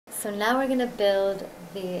So now we're going to build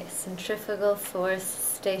the Centrifugal Force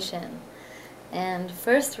Station. And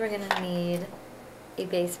first we're going to need a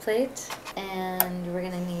base plate, and we're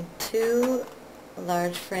going to need 2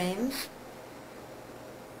 large frames.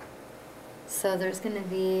 So there's going to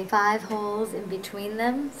be 5 holes in between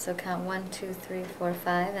them, so count 1, 2, 3, 4,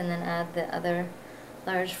 5, and then add the other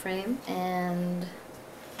large frame. And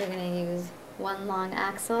we're going to use 1 long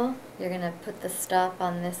axle. You're going to put the stop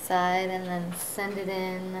on this side and then send it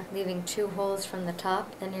in, leaving 2 holes from the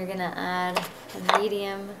top. Then you're going to add a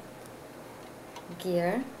medium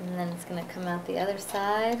gear, and then it's going to come out the other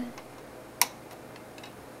side.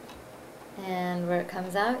 And where it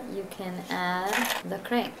comes out, you can add the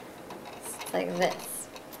crank, like this.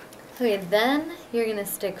 Okay, then you're going to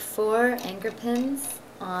stick 4 anchor pins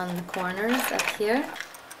on the corners up here,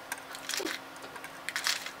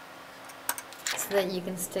 so that you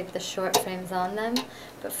can stick the short frames on them.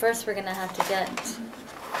 But first we're going to have to get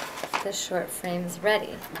the short frames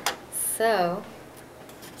ready. So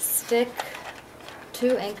stick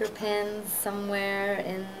 2 anchor pins somewhere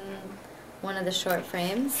in one of the short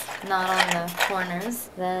frames, not on the corners.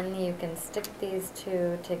 Then you can stick these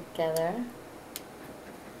 2 together.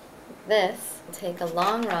 This, take a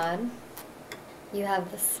long rod. You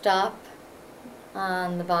have the stop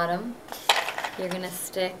on the bottom. You're going to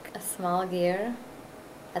stick a small gear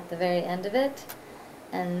at the very end of it,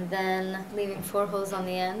 and then leaving 4 holes on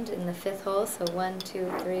the end in the 5th hole, so 1, 2,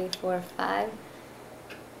 3, 4, 5.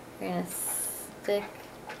 You're going to stick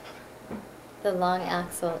the long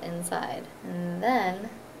axle inside, and then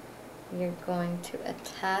you're going to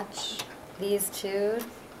attach these 2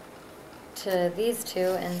 to these 2,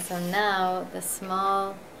 and so now the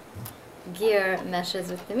small gear meshes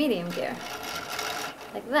with the medium gear,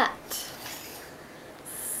 like that.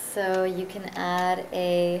 So you can add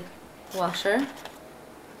a washer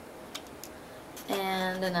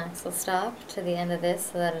and an axle stop to the end of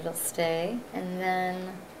this so that it'll stay, and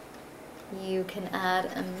then you can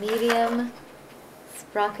add a medium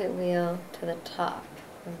sprocket wheel to the top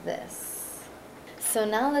of this. So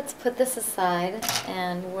now let's put this aside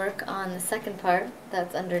and work on the second part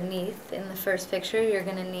that's underneath. In the first picture, you're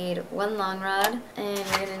going to need 1 long rod, and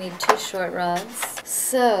you're going to need 2 short rods.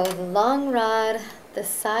 So the long rod, the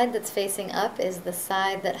side that's facing up is the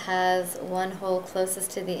side that has 1 hole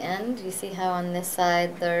closest to the end. You see how on this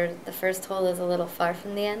side the first hole is a little far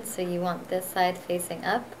from the end, so you want this side facing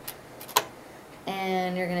up.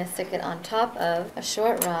 And you're going to stick it on top of a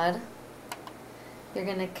short rod. You're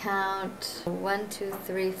going to count 1, 2,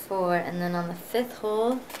 3, 4, and then on the 5th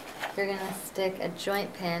hole, you're going to stick a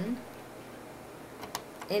joint pin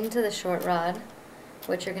into the short rod,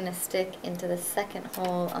 which you're going to stick into the 2nd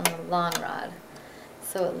hole on the long rod.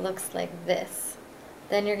 So it looks like this.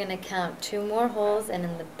 Then you're going to count 2 more holes, and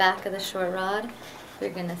in the back of the short rod, you're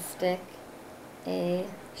going to stick a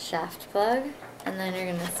shaft plug, and then you're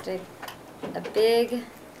going to stick a big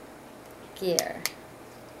gear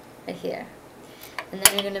right here. And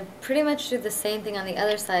then you're going to pretty much do the same thing on the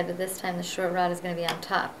other side, but this time the short rod is going to be on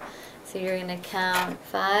top. So you're going to count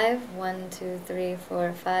 5, 1, 2, 3,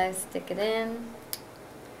 4, 5, stick it in.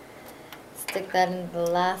 Stick that into the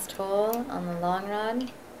last hole on the long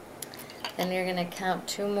rod. Then you're going to count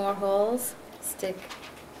 2 more holes, stick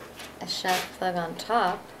a shaft plug on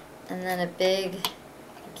top, and then a big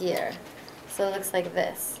gear. So it looks like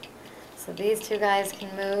this. So these 2 guys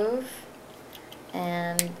can move,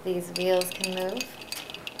 and these wheels can move.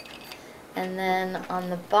 And then on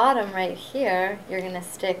the bottom right here, you're going to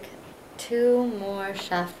stick 2 more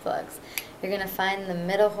shaft plugs. You're going to find the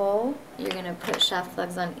middle hole. You're going to put shaft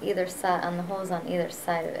plugs on either side, on the holes on either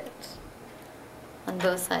side of it. On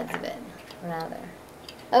both sides of it, rather.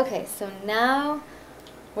 Okay, so now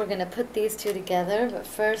we're going to put these 2 together, but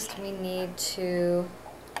first we need to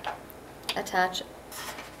attach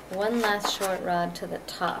 1 last short rod to the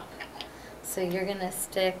top. So you're going to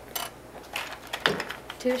stick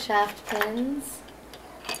 2 shaft pins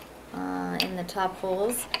in the top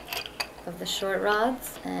holes of the short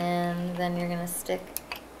rods, and then you're going to stick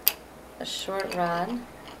a short rod,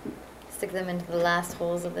 stick them into the last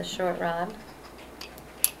holes of the short rod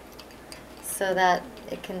so that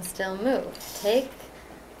it can still move. Take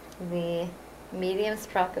the medium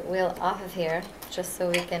sprocket wheel off of here just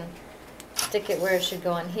so we can stick it where it should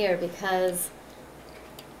go on here, because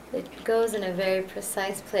it goes in a very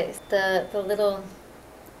precise place. The little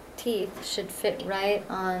teeth should fit right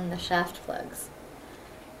on the shaft plugs,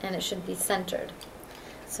 and it should be centered.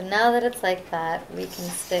 So now that it's like that, we can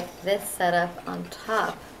stick this setup on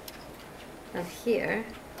top of here,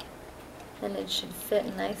 and it should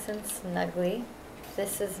fit nice and snugly.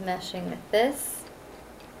 This is meshing with this,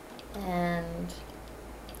 and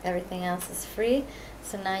Everything else is free.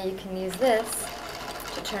 So now you can use this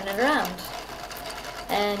to turn it around.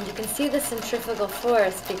 And you can see the centrifugal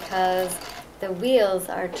force because the wheels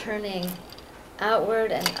are turning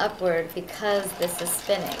outward and upward because this is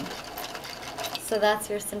spinning. So that's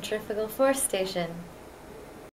your centrifugal force station.